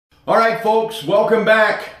All right, folks, welcome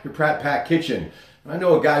back to Pratte Pack Kitchen. I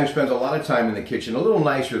know a guy who spends a lot of time in the kitchen, a little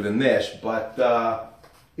nicer than this, but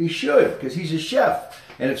he should, because he's a chef.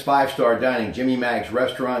 And it's five-star dining, Jimmy Mag's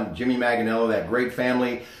restaurant, Jimmy Maganello, that great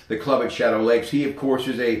family, the club at Shadow Lakes. He, of course,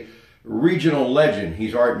 is a regional legend.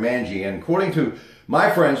 He's Art Manji. And according to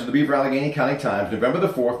my friends at the Beaver Allegheny County Times, November the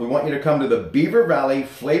 4th, we want you to come to the Beaver Valley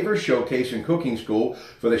Flavor Showcase and Cooking School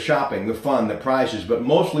for the shopping, the fun, the prizes, but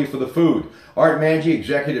mostly for the food. Art Manji,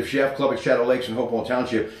 Executive Chef, Club at Shadow Lakes in Hopewell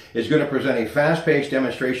Township, is going to present a fast-paced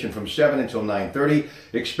demonstration from 7 until 9:30.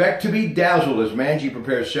 Expect to be dazzled as Manji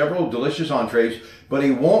prepares several delicious entrees, but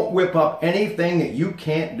he won't whip up anything that you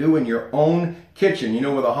can't do in your own kitchen. You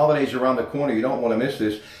know, with the holidays around the corner, you don't want to miss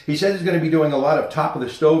this. He says he's going to be doing a lot of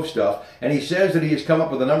top-of-the-stove stuff, and he says that he has come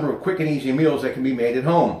up with a number of quick and easy meals that can be made at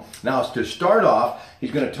home. Now, to start off,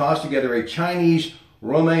 he's going to toss together a Chinese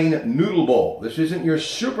romaine noodle bowl. This isn't your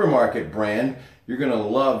supermarket brand. You're going to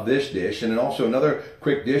love this dish. And then also another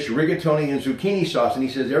quick dish, rigatoni and zucchini sauce. And he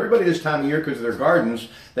says everybody this time of year, because of their gardens,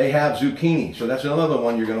 they have zucchini. So that's another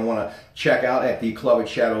one you're going to want to check out at the Club at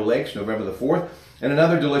Shadow Lakes, November the 4th. And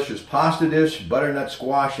another delicious pasta dish, butternut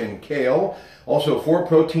squash and kale. Also, 4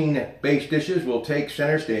 protein-based dishes will take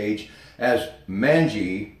center stage as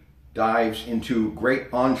Manji dives into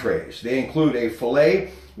great entrees. They include a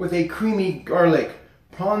filet with a creamy garlic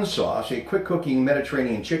prawn sauce, a quick cooking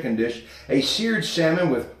Mediterranean chicken dish, a seared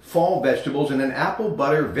salmon with fall vegetables, and an apple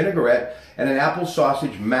butter vinaigrette, and an apple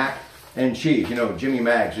sausage mac and cheese. You know, Jimmy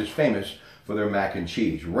Mag's is famous for their mac and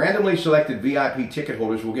cheese. Randomly selected VIP ticket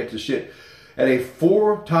holders will get to sit at a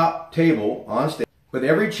 4-top table on stage. With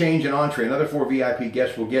every change in entree, another 4 VIP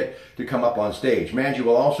guests will get to come up on stage. Manji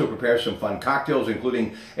will also prepare some fun cocktails,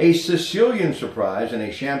 including a Sicilian surprise and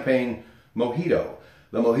a champagne mojito.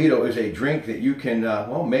 The mojito is a drink that you can,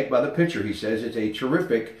 make by the pitcher, he says. It's a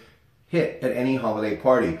terrific hit at any holiday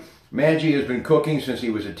party. Manji has been cooking since he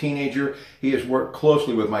was a teenager. He has worked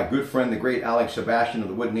closely with my good friend, the great Alex Sebastian of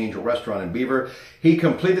the Wooden Angel Restaurant in Beaver. He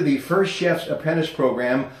completed the first Chef's Apprentice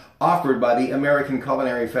program offered by the American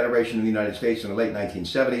Culinary Federation in the United States in the late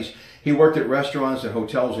 1970s. He worked at restaurants and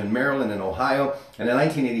hotels in Maryland and Ohio, and in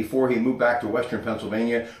 1984 he moved back to Western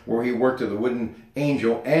Pennsylvania, where he worked at the Wooden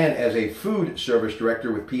Angel and as a food service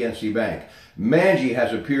director with PNC Bank. Manji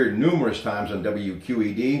has appeared numerous times on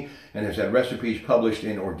WQED and has had recipes published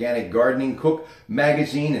in Organic Gardening, Cook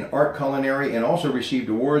Magazine, and Art Culinary, and also received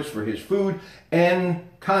awards for his food and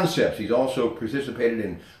concepts. He's also participated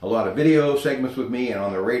in a lot of video segments with me and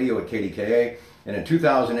on the radio at KDKA. And in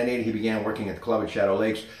 2008, he began working at the Club at Shadow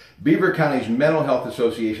Lakes. Beaver County's Mental Health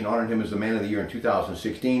Association honored him as the Man of the Year in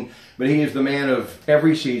 2016, but he is the man of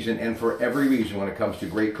every season and for every reason when it comes to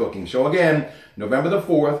great cooking. So again, November the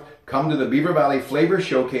 4th, come to the Beaver Valley Flavor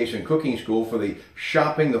Showcase and Cooking School for the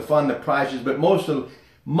shopping, the fun, the prizes, but most of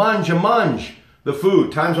the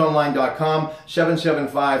food. Timesonline.com,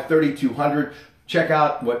 775-3200. Check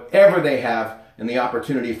out whatever they have and the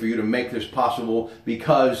opportunity for you to make this possible,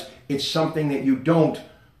 because it's something that you don't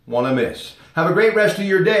want to miss. Have a great rest of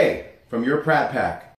your day from your Pratte Pack.